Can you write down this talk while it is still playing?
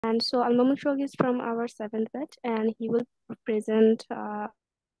And so Al Shohag is from our seventh batch, and he will present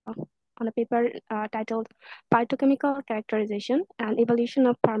on a paper titled Phytochemical Characterization and Evolution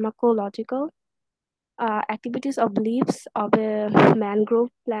of Pharmacological Activities of Leaves of a Mangrove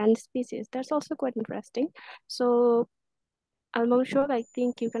Plant Species. That's also quite interesting. So, Al Shohag, I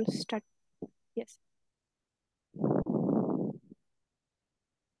think you can start. Yes.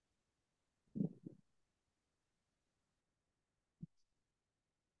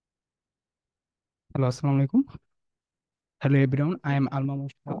 Hello, Assalamu alaikum. Hello everyone, I am Alma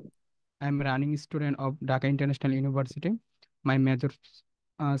Mustafa. I am running student of Dhaka International University. My major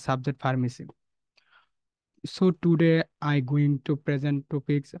subject pharmacy. So today I going to present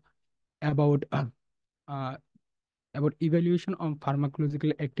topics about uh, about evaluation of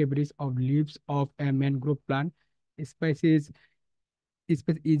pharmacological activities of leaves of a mangrove plant species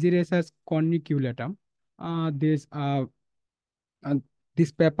Easy corniculatum. Uh, this uh, uh,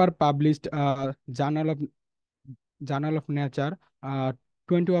 this paper published Journal of Nature,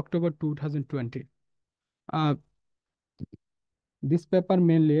 20 October 2020. Uh, this paper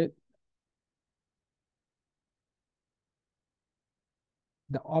mainly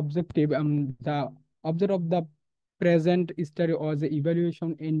the object of the present study was the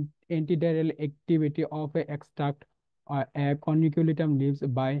evaluation in antibacterial activity of a extract or a corniculatum leaves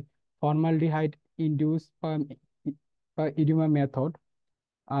by formaldehyde induced per edema method.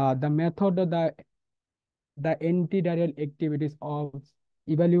 The antidiarrheal activities of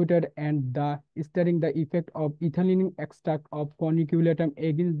evaluated and the studying the effect of ethylene extract of corniculatum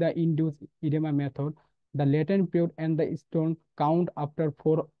against the induced edema method, the latent period and the stone count after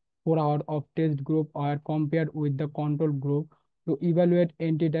 4 hours of test group are compared with the control group to evaluate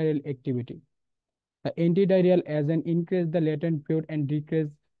antidiarrheal activity. The antidiarrheal agent increase the latent period and decrease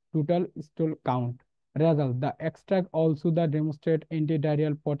total stool count. Result, the extract also the demonstrate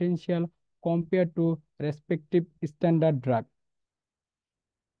antidiarrheal potential compared to respective standard drug.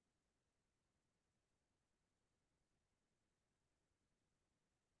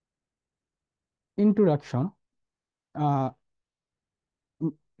 Introduction. Uh,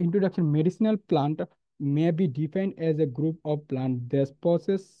 Introduction. Medicinal plant may be defined as a group of plants that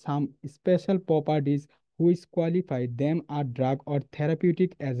possess some special properties which qualify them as drug or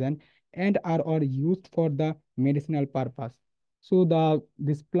therapeutic agent and are or used for the medicinal purpose. So the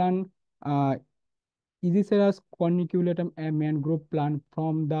this plant Isiceras corniculatum, a mangrove plant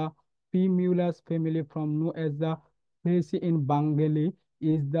from the Primulus family from known as the Fabaceae in Bengali,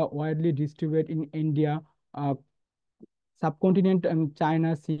 is the widely distributed in India, uh, subcontinent,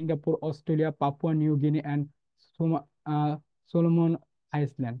 China, Singapore, Australia, Papua New Guinea, and Solomon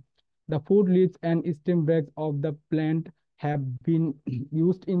Island. The food leaves and stem breaks of the plant have been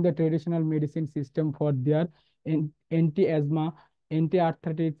used in the traditional medicine system for their anti-asthma,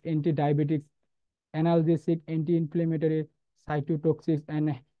 anti-arthritis, anti-diabetics, analgesic, anti-inflammatory, cytotoxic,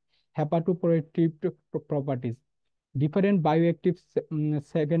 and hepatoprotective properties. Different bioactive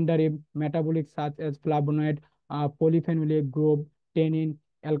secondary metabolics such as flavonoid, polyphenolic group, tannin,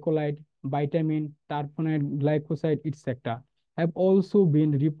 alkaloid, vitamin, terpenoid, glycoside, etc. have also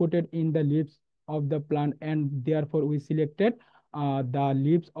been reported in the leaves of the plant, and therefore we selected the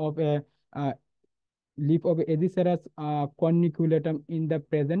leaves of a leaf of Aegiceras corniculatum in the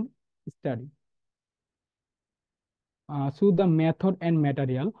present study. So the method and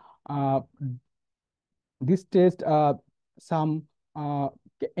material. This test some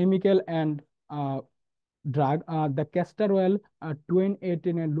chemical and drug. The castor oil,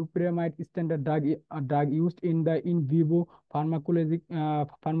 218 and loperamide standard drug used in the in vivo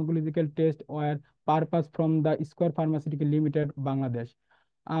pharmacological test or purpose from the Square Pharmaceutical Limited, Bangladesh.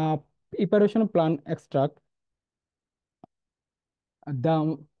 Preparation plant extract.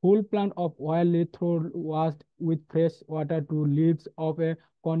 The whole plant of oil through washed with fresh water to leaves of a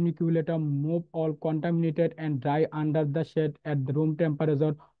corniculatum, move all contaminated and dry under the shade at the room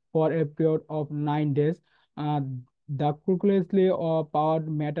temperature for a period of 9 days. Uh, the calculously powered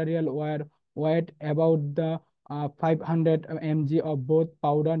material were weighed about the 500 mg of both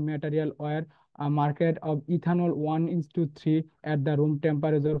powder material were market of ethanol 1 is to 3 at the room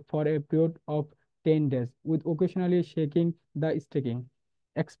temperature for a period of 10 days, with occasionally shaking the sticking.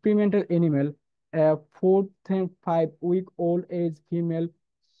 Experimental animal, a 4.5-week-old age female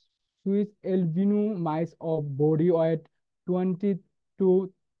Swiss albino mice of body weight 20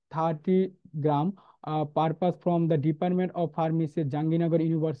 to 30 gram, purpose from the Department of Pharmacy, Janginagar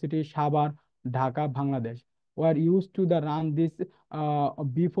University, Sabar, Dhaka, Bangladesh, were used to the run this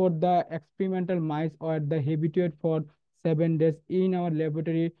before the experimental mice or the habitat for 7 days in our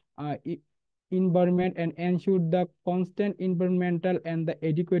laboratory. environment and ensure the constant environmental and the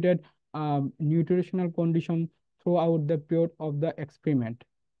adequate nutritional condition throughout the period of the experiment.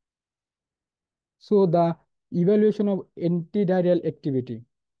 So the evaluation of antidiarrheal activity.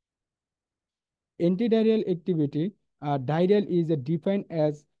 Antidiarrheal activity, diarrheal is defined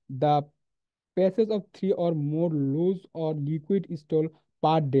as the passage of three or more loose or liquid stool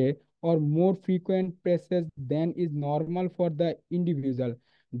per day or more frequent passes than is normal for the individual.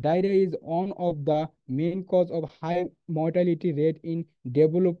 Diarrhea is one of the main cause of high mortality rate in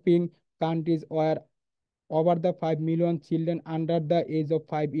developing countries where over the 5 million children under the age of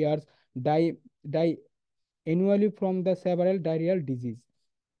 5 years die annually from the several diarrheal disease.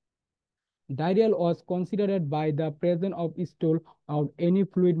 Diarrhea was considered by the presence of stool or any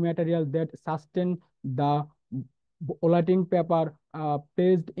fluid material that sustain the blotting paper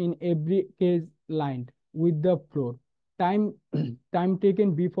placed in every case lined with the floor. Time time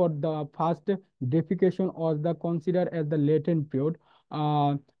taken before the first defecation was the considered as the latent period.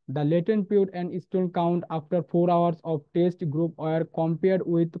 The latent period and stool count after 4 hours of test group were compared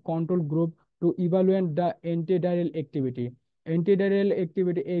with control group to evaluate the antidiarrheal activity. Antidiarrheal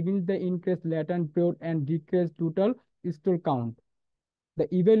activity against the increased latent period and decreased total stool count. The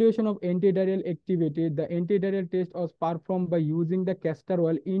evaluation of antidiarrheal activity, the antidiarrheal test was performed by using the castor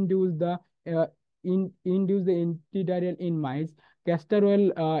oil uh, induce the antidiarrheal in mice. Castor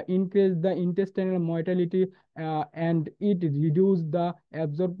oil increased the intestinal motility and it reduced the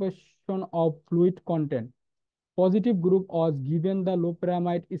absorption of fluid content. Positive group was given the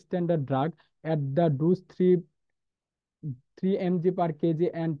loperamide standard drug at the dose 3 mg per kg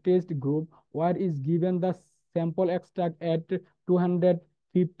and test group where is given the sample extract at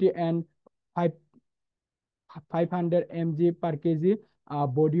 250 and 5 500 mg per kg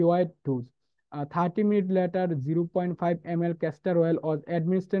body weight dose. 30 minutes later, 0.5 ml castor oil was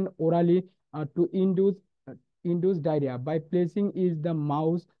administered orally to induce diarrhea by placing is the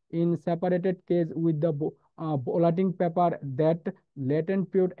mouse in separated cage with the blotting paper that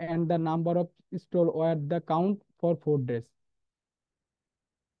latent period and the number of stool were the count for 4 days.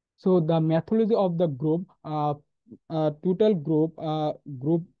 So the methodology of the group, total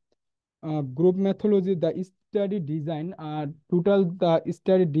group methodology, the study design, total the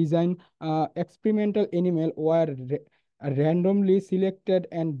study design, experimental animal were randomly selected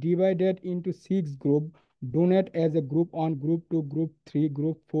and divided into 6 groups, donate as a group on group 2, group 3,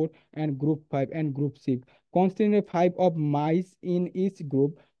 group 4, and group 5, and group 6. Constantly 5 of mice in each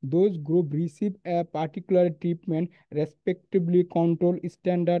group. Those group receive a particular treatment, respectively control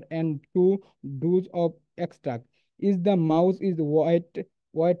standard and 2 dose of extract. Is the mouse is white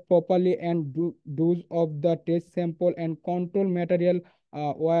properly and dose of the test sample and control material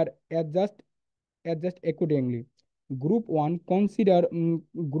were adjust accordingly. Group 1 consider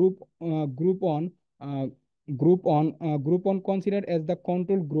group on uh, group on considered as the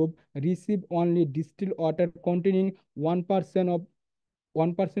control group receive only distilled water containing 1% of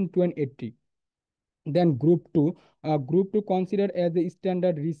 1% to an 80. Then group 2 considered as the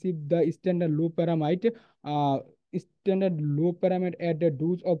standard receive the standard low pyramid at the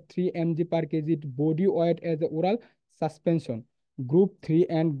dose of 3 mg per kg body weight as the oral suspension. Group 3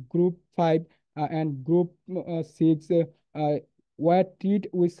 and group 5 and group 6 were treated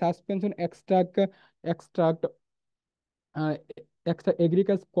with suspension extract uh, extra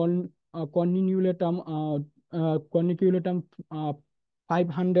aggregates conniculatum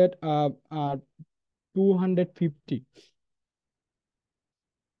 500 250.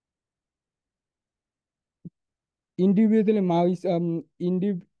 Individually mice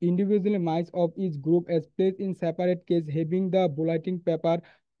of each group as placed in separate case having the bulletin paper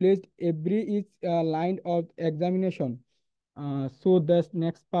placed every each line of examination. So the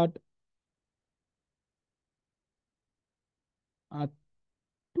next part, uh,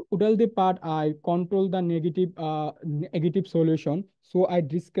 total the part I control the negative solution. So I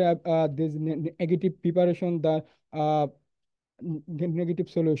describe this negative preparation, the negative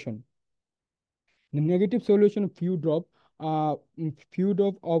solution. The negative solution few drop of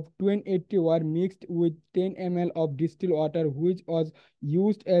 280 were mixed with 10 ml of distilled water, which was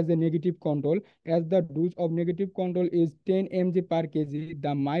used as a negative control. As the dose of negative control is 10 mg per kg,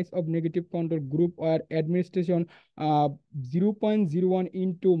 the mice of negative control group were administration 0.01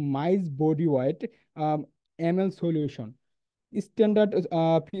 into mice body weight ml solution. Standard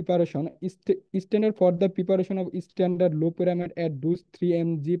preparation is standard for the preparation of standard low pyramid at dose 3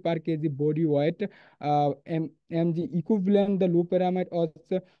 mg per kg body weight mg equivalent. The low pyramid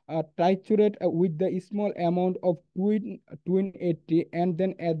also triturate with the small amount of 280 and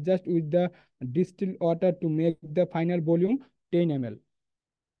then adjust with the distilled water to make the final volume 10 ml.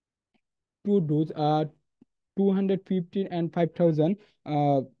 two doses, 215 and 5,000.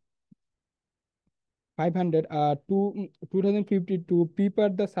 500 2050 to prepare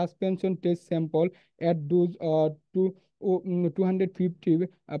the suspension test sample at dose 250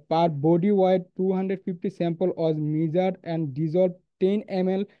 per body weight. 250 sample was measured and dissolved 10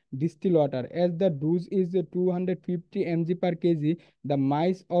 ml distilled water. As the dose is 250 mg per kg, the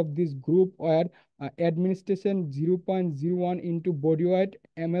mice of this group were administration 0.01 into body weight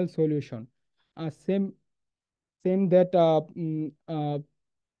ml solution. Same that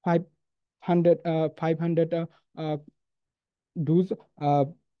 500 uh, dose.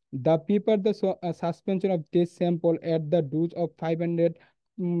 The paper the suspension of test sample at the dose of 500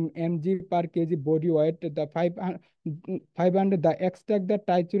 mg per kg body weight. The 500 the extract the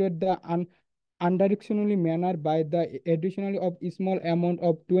titrate the undirectionally manner by the additional of small amount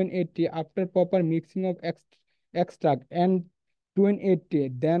of 280 after proper mixing of extract and 280,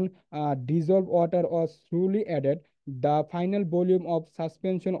 then dissolved water was slowly added. The final volume of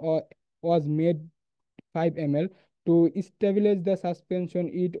suspension was made 5 ml. To stabilize the suspension,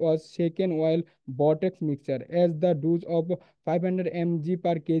 it was shaken while vortex mixture. As the dose of 500 mg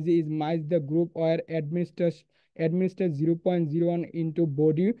per kg is matched, the group were administered 0.01 into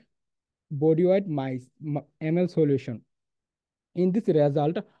body weight mice ml solution. In this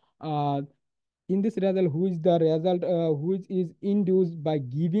result, uh, which the result which is induced by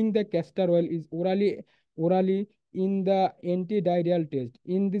giving the castor oil is orally in the antidiarrheal test.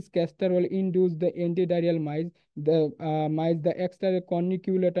 In this castor oil induced the antidiarrheal the extra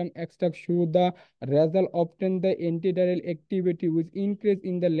corniculatum extract show the result often the antidiarrheal activity which increase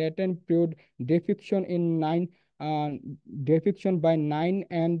in the latent period defection in 9 defection by 9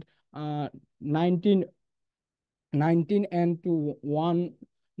 and 19 19 and to 1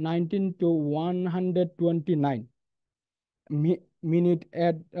 19 to 129 minute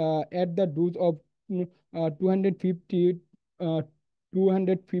at the dose of 250 uh,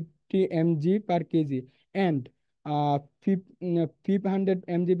 250 mg per kg and 500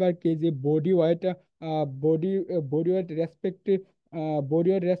 mg per kg body weight respective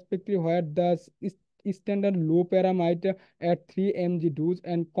where the standard low parameter at 3 mg dose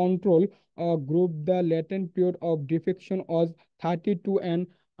and control group. The latent period of defection was 32 and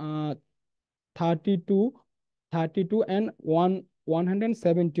uh, 32 32 and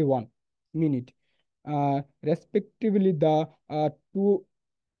 171 minute respectively. The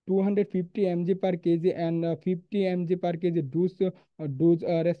 250 mg per kg and 50 mg per kg dose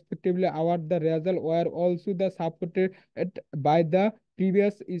respectively award the result were also the supported by the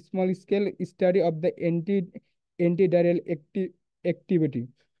previous small scale study of the antidiarrheal activity.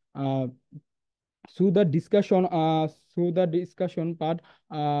 uh, so the discussion part.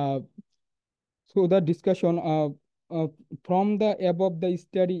 So the discussion from the above the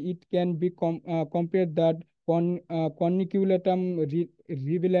study, it can be compared that corniculatum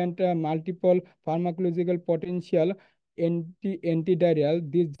relevant multiple pharmacological potential antidiarrheal.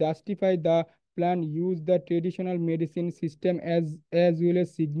 This justify the plant use the traditional medicine system as well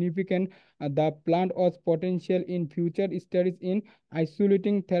as significant. The plant was potential in future studies in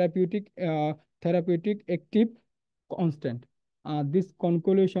isolating therapeutic active constant. This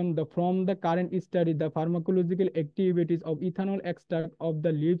conclusion from the current study, the pharmacological activities of ethanol extract of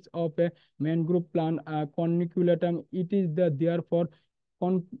the leaves of a mangrove plant corniculatum. It is therefore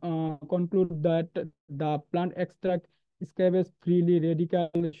conclude that the plant extract escapes freely radical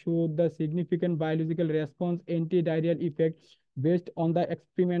show the significant biological response antidiarrheal effect based on the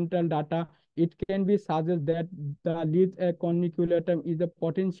experimental data. It can be suggested that the leaves corniculatum is a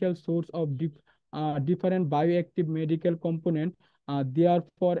potential source of different bioactive medical component.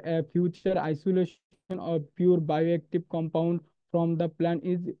 Therefore, a future isolation of pure bioactive compound from the plant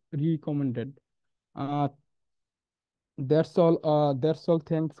is recommended. Uh, that's all. That's all.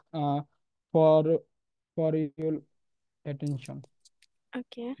 Thanks for your attention.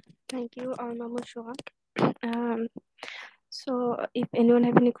 Okay, thank you, Mamun Shohag. Um, so if anyone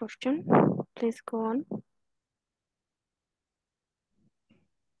have any question, please go on.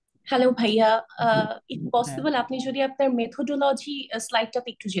 Hello ভাইয়া, if possible আপনি যদি আপনার methodology স্লাইডটাতে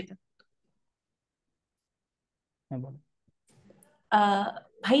একটু যেতেন।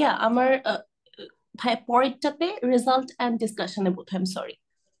 ভাইয়া আমার ভাইয়া পরেরটাতে result and ডিসকাশনে বোধহয়, আই এম সরি।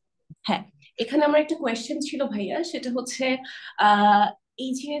 হ্যাঁ, এখানে আমার একটা কোয়েশ্চেন ছিল ভাইয়া, সেটা হচ্ছে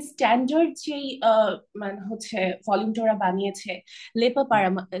এই যে স্ট্যান্ডার্ড যেই মানে হচ্ছে ভলিউমটা ওরা বানিয়েছে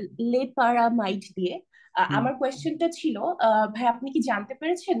লেপারামাইড দিয়ে, হুম। আমার কোয়েশ্চেনটা ছিল, ভাই আপনি কি জানতে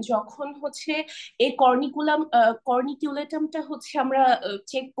পেরেছেন যখন হচ্ছে এই কর্নিকুলেটামটা হচ্ছে আমরা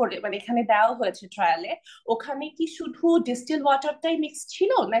চেক করে মানে এখানে দেওয়া হয়েছে ট্রায়ালে, ওখানে কি শুধু ডিস্টিল ওয়াটারটাই মিক্স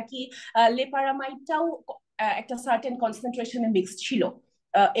ছিল নাকি লেপারামাইডটাও একটা সার্টেন কনসেন্ট্রেশনে মিক্স ছিল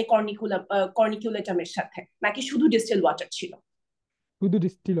এই কর্নিকুলেটামের সাথে, নাকি শুধু ডিস্টিল ওয়াটার ছিল? শুধু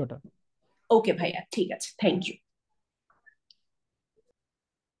ডিস্টিল ওয়াটার। ওকে ভাইয়া, ঠিক আছে, থ্যাংক ইউ।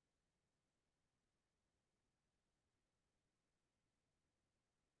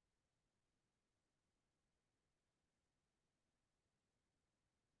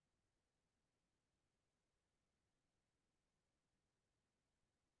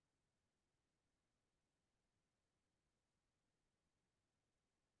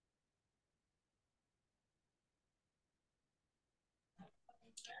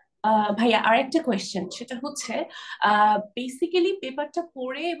 ভাইয়া আরেকটা কোয়েশ্চেন, সেটা হচ্ছে বেসিক্যালি পেপারটা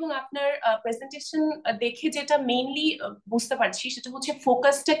পড়ে এবং আপনার প্রেজেন্টেশন দেখে যেটা মেইনলি বুঝতে পারছি সেটা হচ্ছে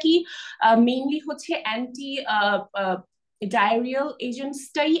ফোকাসটা কি মেইনলি হচ্ছে অ্যান্টি ডায়রিয়াল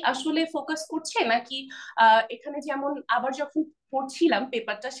এজেন্টসটাই আসলে ফোকাস করছে, নাকি এখানে যেমন আবার যখন পড়ছিলাম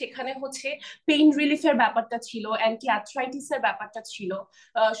পেপারটা সেখানে হচ্ছে পেইন রিলিফের ব্যাপারটা ছিল, অ্যান্টি আর্থ্রাইটিসের ব্যাপারটা ছিল,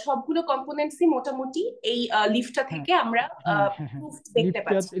 সবগুলো কম্পোনেন্টসই মোটামুটি এই লিফটা হ্যাঁ, থেকে আমরা হ্যাঁ, হ্যাঁ, হ্যাঁ। প্রুফ দেখতে লিফটা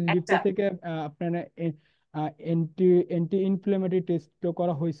পাচ্ছি একটা। লিফটা থেকে আপনার এন্টি এন্টি ইনফ্লেমেটরি টেস্ট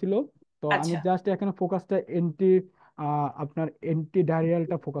করা হয়েছিল। তো আমি আচ্ছা জাস্ট এখানে ফোকাসটা আপনার এন্টি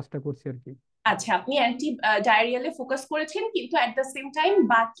ডায়রিয়ালটা ফোকাসটা করছি আর কি। আচ্ছা, আপনি অ্যান্টি ডায়রিয়ালে ফোকাস করেছেন, কিন্তু অ্যাট দ্য সেম টাইম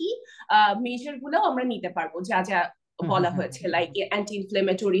বাকি মেজার গুলো আমরা নিতে পারবো যা যা হ্যাঁ, হ্যাঁ, বলা হ্যাঁ, হয়েছে, লাইক অ্যান্টি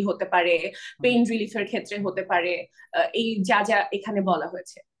ইনফ্লেমেটরি হতে পারে, হ্যাঁ। পেইন রিলিফের ক্ষেত্রে হতে পারে, এই যা যা এখানে বলা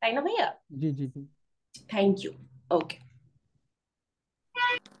হয়েছে, তাই না ভাইয়া? জি, জি, জি। Thank you. Okay.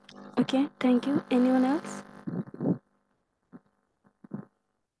 Okay, thank you. Anyone else?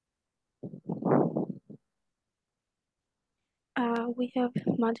 We have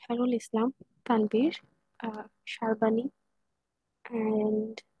Madharul Islam, Tanvir, Sharbani,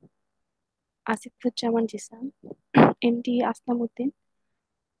 and Asifuzzaman Jisam, MD Aslamuddin,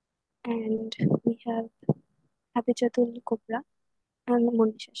 and we have Habijatul Kubra and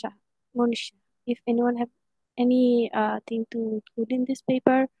Monisha Shah. Monisha, if anyone have any thing to include in this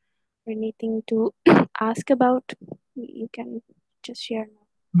paper or anything to ask about, you can just share now.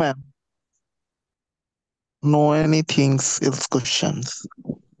 Ma'am, no anything else questions.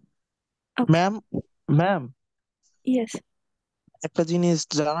 Okay. Ma'am, ma'am, Yes. একটা জিনিস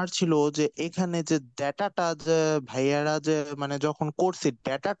জানার ছিল যে এখানে যে ডেটাটা যে ভাইয়ারা যে মানে যখন করছে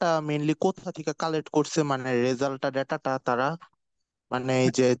ডেটাটা মেইনলি কোথা থেকে কালেক্ট করছে, মানে রেজাল্টটা ডেটাটা তারা মানে এই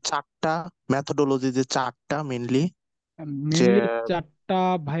যে চারটা মেথোডোলজি যে চারটা মেইনলি যে মেনলি চারটা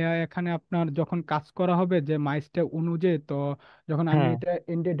ভাইয়া এখানে আপনার যখন কাজ করা হবে যে মাইসটা অনুযায়ী, তো যখন আমি হ্যাঁ। এটা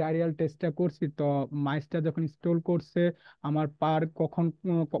এন্ডে ডায়রিয়াল টেস্টটা করছি, তো মাইসটা যখন ইনস্টল করছে আমার পার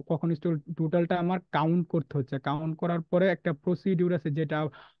কখন ইনস্টল টোটালটা আমার কাউন্ট করতে হচ্ছে। কাউন্ট করার পরে একটা প্রসিডিউর আছে যেটা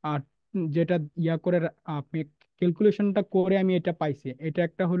আহ, যেটা ইয়া করে আপনি ক্যালকুলেশনটা করে আমি এটা পাইছি। এটা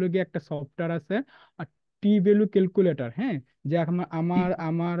একটা হলো গিয়ে একটা সফটওয়্যার আছে টি ভ্যালু ক্যালকুলেটর। হ্যাঁ, যে আমার আমার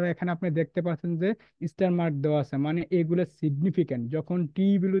আমার এখানে আপনি দেখতে পাচ্ছেন যে স্টার মার্ক দেওয়া আছে, মানে এগুলো সিগনিফিক্যান্ট। যখন টি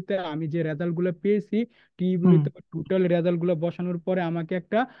বিলুতে আমি যে রেজাল্ট গুলো পেয়েছি, টি হুম। বিলুতে টোটাল রেজাল্ট গুলো বসানোর পরে আমাকে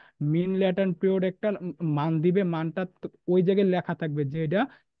একটা মিন ল্যাটেন্ট পিরিয়ড একটা মান দিবে। মানটা ওই জায়গায় লেখা থাকবে যে এটা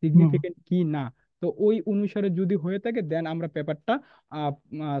হুম। সিগনিফিক্যান্ট কি না। তো ওই অনুসারে যদি হয়ে থাকে দেন আমরা পেপারটা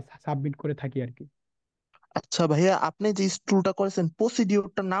সাবমিট করে থাকি আর কি। আচ্ছা ভাইয়া, আপনি যে টুলটা করেছেন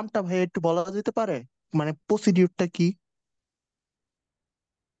প্রসিডিউরটার নামটা ভাইয়া একটু বলা যেতে পারে, মানে প্রসিডিউরটা কি?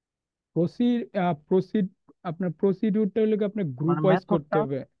 প্রসিড প্রসিড আপনার প্রসিডিউরটা হলো কি আপনার গ্রুপ মানে ওয়াইজ করতে মেথডটা?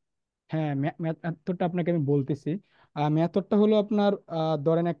 হবে। হ্যাঁ, মেথডটা আপনাকে আমি বলতেছি। মেথডটা হলো আপনার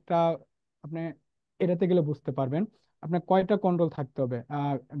ধরেন একটা আপনি এটাতে গেলে বুঝতে পারবেন আপনার কয়টা কন্ট্রোল থাকতে হবে।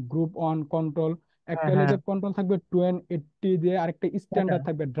 গ্রুপ অন কন্ট্রোল, একটা হ্যাঁ, হলে হ্যাঁ, যে কন্ট্রোল থাকবে 280 দিয়ে, আরেকটা হ্যাঁ। স্ট্যান্ডার্ড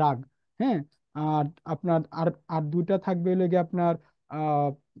থাকবে ড্রাগ। হ্যাঁ, আর আপনার আর আর দুইটা থাকবে হলে গিয়ে আপনার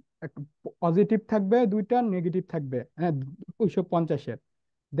পজিটিভ থাকবে, দুইটা নেগেটিভ থাকবে। হ্যাঁ, 250-এর।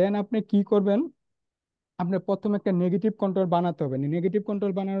 দেন আপনি কি করবেন, আপনার প্রথমে একটা নেগেটিভ কন্ট্রোল বানাতে হবে। নেগেটিভ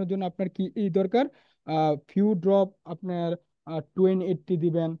কন্ট্রোল বানানোর জন্য আপনার কি এই দরকার, ফিউ ড্রপ আপনার 280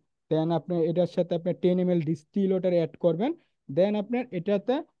 দিবেন। দেন আপনি এটার সাথে আপনার 10 ml ডিস্টিল ওয়াটার অ্যাড করবেন। দেন আপনার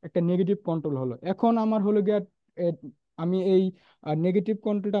এটাতে একটা নেগেটিভ কন্ট্রোল হলো। এখন আমার হলো গিয়া এ, আমি এই নেগেটিভ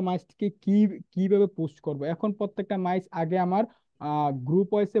কন্ট্রোলটা মাইসকে কিভাবে পোস্ট করব। এখন প্রত্যেকটা মাইস আগে আমার গ্রুপ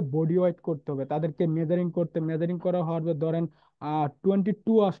ওয়াইসে বডি ওয়েট করতে হবে, তাদেরকে মেজারিং করা হবে। ধরেন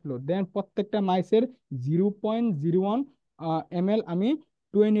 22 আসলো, দেন প্রত্যেকটা মাইসের 0.01 ml আমি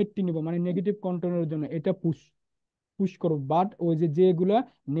 280 নিব, মানে নেগেটিভ কন্ট্রোলের জন্য এটা পুশ পুশ করবো। বাট ওই যে যেগুলা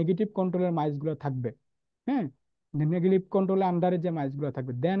নেগেটিভ কন্ট্রোলের মাইস গুলো থাকবে, হ্যাঁ, নেগেটিভ কন্ট্রোল আন্ডারে যে মাইসগুলো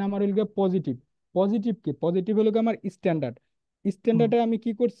থাকবে। দেন আমার হইল পজিটিভ। পজিটিভ কি? পজিটিভ হলো গিয়ে আমার স্ট্যান্ডার্ড। স্ট্যান্ডার্ডে আমি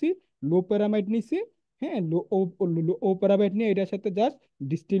কি করছি? লো প্যারামাইড নিছি। হ্যাঁ, লো প্যারামাইড নিয়ে এটার সাথে just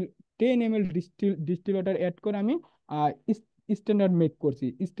distil 10 ml distil water add করে আমি স্ট্যান্ডার্ড মেক করছি।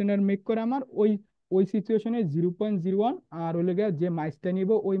 স্ট্যান্ডার্ড মেক করে আমার ওই ওই সিচুয়েশনে 0.01 আর হলো গিয়ে যে মাইসটা নিব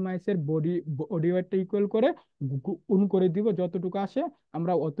ওই মাইসের বডি ওয়েটটা ইকুয়াল করে গুণ করে দিব, যতটুকু আসে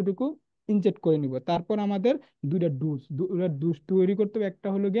আমরা অতটুকু ইনজেক্ট করে নিব। তারপর আমাদের দুইটা ডোজ তৈরি করতে হবে। একটা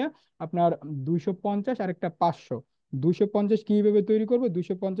হলো গিয়া আপনার 250 আর একটা 500। 250 কিভাবে তৈরি করবো?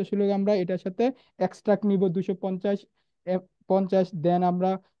 250 হলো গিয়ে আমরা এটার সাথে এক্সট্রাক্ট নিব 250 50। দেন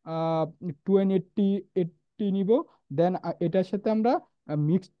আমরা 280 নিব। দেন এটার সাথে আমরা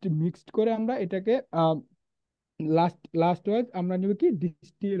মিক্সড করে আমরা এটাকে লাস্ট লাস্ট ওয়াইজ আমরা নিব কি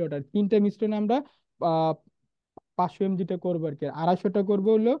ডিস্টিল ওয়াটার। তিনটা মিশ্রণে আমরা 500 mg করবো আর কি। 250টা করবো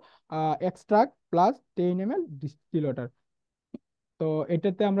হলো extract plus 10 ml distil water. তো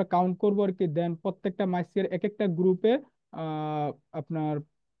এটাতে আমরা কাউন্ট করবো আর কি। দেন প্রত্যেকটা মাইসের এক একটা গ্রুপে আহ আপনার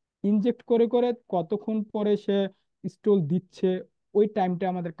ইনজেক্ট করে করে কতক্ষণ পরে সে স্টোল দিচ্ছে ওই টাইমটা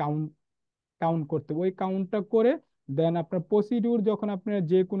আমাদের কাউন্ট কাউন্ট করতে হবে। ওই কাউন্টটা করে দেন আপনার প্রসিডিউর, যখন আপনার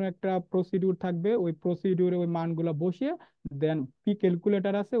যে কোনো একটা প্রসিডিউর থাকবে ওই প্রসিডিউরে ওই মানগুলো বসিয়ে দেন পি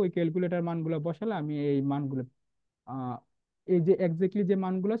ক্যালকুলেটর আছে ওই ক্যালকুলেটর মানগুলো বসালে আমি এই মানগুলো আহ এই যে এক্স্যাক্টলি যে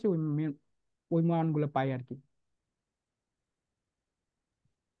মানগুলো আছে ওই মানগুলো পাই আর কি।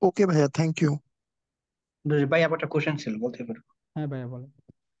 ওকে ভাইয়া, থ্যাংক ইউ। ভাই আবার একটা কোশ্চেন ছিল, বলতে পারো? হ্যাঁ ভাইয়া বলো।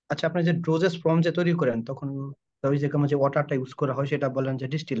 আচ্ছা, আপনি যে ডোজেস ফর্ম যে তৈরি করেন তখন ওই যে যে ওয়াটারটা ইউজ করা হয় সেটা বলেন যে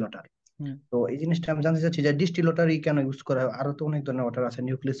ডিস্টিল ওয়াটার। হুম। তো এই জিনিসটা আমি জানতে চাচ্ছি যে ডিস্টিল ওয়াটারই কেন ইউজ করা হয়? আরো তো অনেক ধরনের ওয়াটার আছে,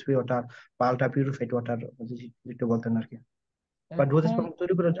 নিউক্লিয়াস ফ্রি ওয়াটার বা আলট্রা পিউরিফাইড ওয়াটার, একটু বলতেন আর কি। বা ডোজেস এখন ফর্ম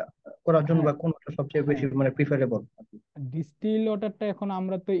তৈরি করার জন্য হ্যাঁ বা কোনটা সবচেয়ে বেশি হ্যাঁ মানে প্রিফারেবল? ডিস্টিল ওয়াটারটা এখন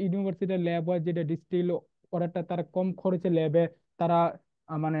আমরা তো ইউনিভার্সিটির ল্যাব হয় যেটা ডিস্টিল ওয়াটারটা তারা কম খরচে ল্যাবে তারা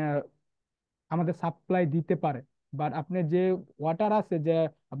মানে আমাদের সাপ্লাই দিতে পারে। বাট আপনার যে ওয়াটার আছে যে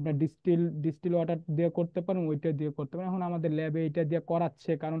আপনার ডিস্টিল ওয়াটার দিয়ে করতে পারেন ওইটা দিয়ে করতে পারেন। এখন আমাদের ল্যাবে এটা দিয়ে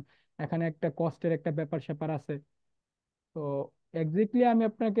করাচ্ছে কারণ এখানে একটা কস্টের একটা ব্যাপার স্যাপার আছে। তো এক্স্যাক্টলি আমি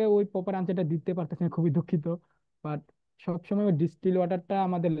আপনাকে ওই প্রপার আনসারটা দিতে পারতেছি না, খুবই দুঃখিত। বাট সবসময় ওই ডিস্টিল ওয়াটারটা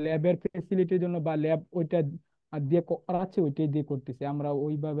আমাদের ল্যাবের ফেসিলিটির জন্য বা ল্যাব ওইটা দিয়ে করাচ্ছে ওইটাই দিয়ে করতেছি। আমরা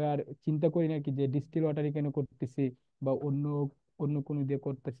ওইভাবে আর চিন্তা করি না কি যে ডিস্টিল ওয়াটারই কেন করতেছি বা অন্য অন্য কোনো দিয়ে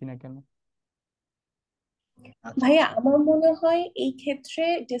করতেছি না কেন। আচ্ছা ভাইয়া আচ্ছা। আমার মনে হয় এই ক্ষেত্রে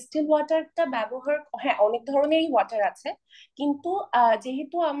ডিস্টিল ওয়াটারটা ব্যবহার, হ্যাঁ অনেক ধরনেরই ওয়াটার আছে, কিন্তু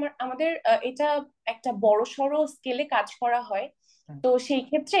যেহেতু আমাদের এটা একটা বড় সড়ো স্কেলে কাজ করা হয়, হ্যাঁ তো সেই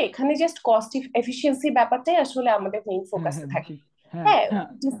ক্ষেত্রে এখানে জাস্ট কস্ট এফিসিয়েন্সি ব্যাপারটাই আসলে আমাদের মেইন হ্যাঁ ফোকাসে হ্যাঁ থাকে। হ্যাঁ হ্যাঁ, হ্যাঁ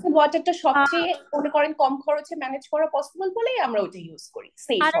ডিস্টিল ওয়াটারটা আহ, সবচেয়ে মনে করেন কম খরচে ম্যানেজ করা পসিবল বলেই আমরা ওইটা ইউজ করি,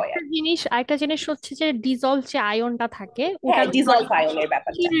 সেফ হয় আর কি। আরেকটা জিনিস হচ্ছে যে ডিজলভ যে আয়নটা থাকে হ্যাঁ, ওটার ডিজলভ আয়নের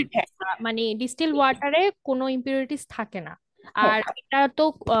ব্যাপারটা, হ্যাঁ মানে ডিস্টিল ওয়াটারে কোনো ইম্পিউরিটিস থাকে না। হ্যাঁ। আর এটা তো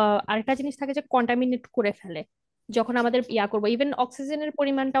আরেকটা জিনিস থাকে যে কন্টামিনেট করে ফেলে যখন আমাদের করবো। ইভেন অক্সিজেনের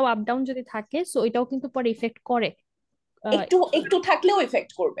পরিমাণটাও আপ ডাউন যদি থাকে সো এটাও কিন্তু পরে ইফেক্ট করে। আহ, একটু একটু থাকলেও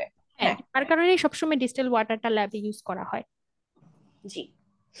এফেক্ট করবে। হ্যাঁ, হ্যাঁ। তার কারণেই সবসময় ডিস্টিল ওয়াটারটা ল্যাবে ইউজ করা হয়। জি।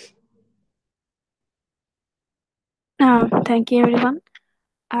 Thank you everyone.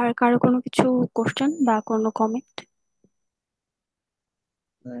 আর কারো কোনো কিছু কোশ্চেন বা কোনো কমেন্ট?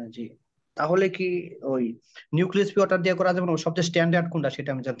 জি, তাহলে কি ওই নিউক্লিয়াস ফ্রি ওয়াটার দিয়ে করা যাবে না? সবচেয়ে স্ট্যান্ডার্ড কোনটা সেটা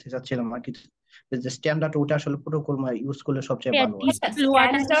আমি জানতে চাচ্ছিলাম আর কি। যে স্ট্যান্ডার্ড ওটা আসলে প্রোটোকল ইউজ করলে সবচেয়ে ভালো আর কি। Distil standard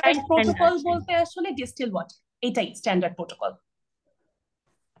ওয়াটারটাই protocol standard. বলতে আসলে ডিস্টিল ওয়াটার, এটাই স্ট্যান্ডার্ড প্রোটোকল।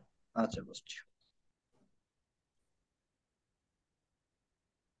 আচ্ছা, বুঝছি।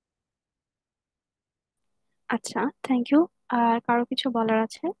 আচ্ছা, থ্যাংক ইউ। আর কারো কিছু বলার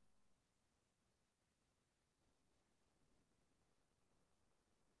আছে?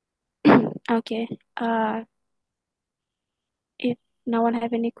 Okay. If no one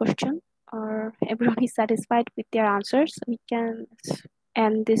have any question or everyone is satisfied with their answers, we can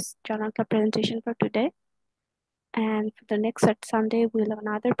end this journal club presentation for today. And for the next Sunday, we'll have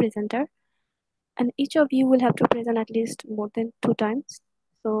another presenter, and each of you will have to present at least more than 2 times.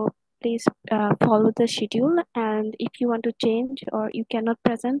 So please follow the schedule. And if you want to change or you cannot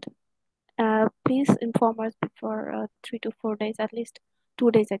present, please inform us before 3 to 4 days, at least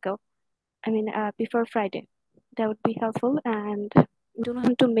 2 days ago. I mean, before Friday. That would be helpful, and do not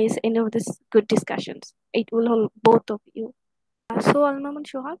want to miss any of these good discussions. It will help both of you. So Mamun,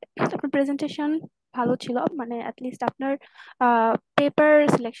 Shohag, আপনার presentation ভালো ছিল, মানে at least আপনার paper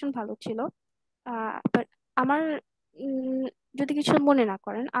selection ভালো ছিল। But আমার যদি কিছু মনে না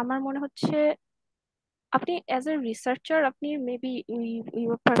করেন, আমার মনে হচ্ছে আপনি অ্যাজ এ রিসার্চার আপনি maybe you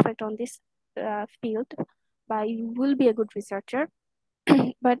R perfect on this field, but you will be a good researcher.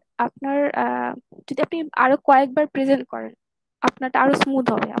 But আপনার যদি আপনি আরো কয়েকবার প্রেজেন্ট করেন আপনারটা আরো স্মুথ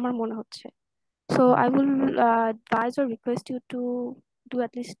হবে আমার মনে হচ্ছে। So I will advise or request you to do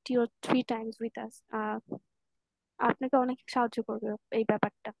at least 2 or 3 times with us. আপনাকে অনেক সাহায্য করবে এই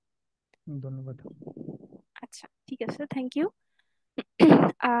ব্যাপারটা। ধন্যবাদ। আচ্ছা ঠিক আছে, থ্যাংক ইউ।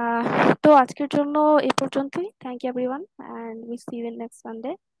 তো আজকের জন্য এই পর্যন্তই। Thank you everyone and we see you in next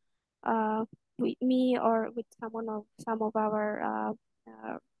Sunday with me or with some of our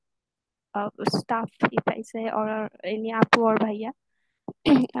staff, if I say, or any Apu or Bhaiya.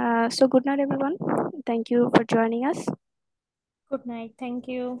 So good night everyone. Thank you for joining us. Good night. Thank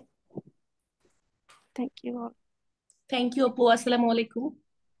you. Thank you all. Thank you আপু, আসসালামু আলাইকুম।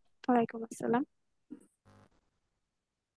 Walaikum assalam.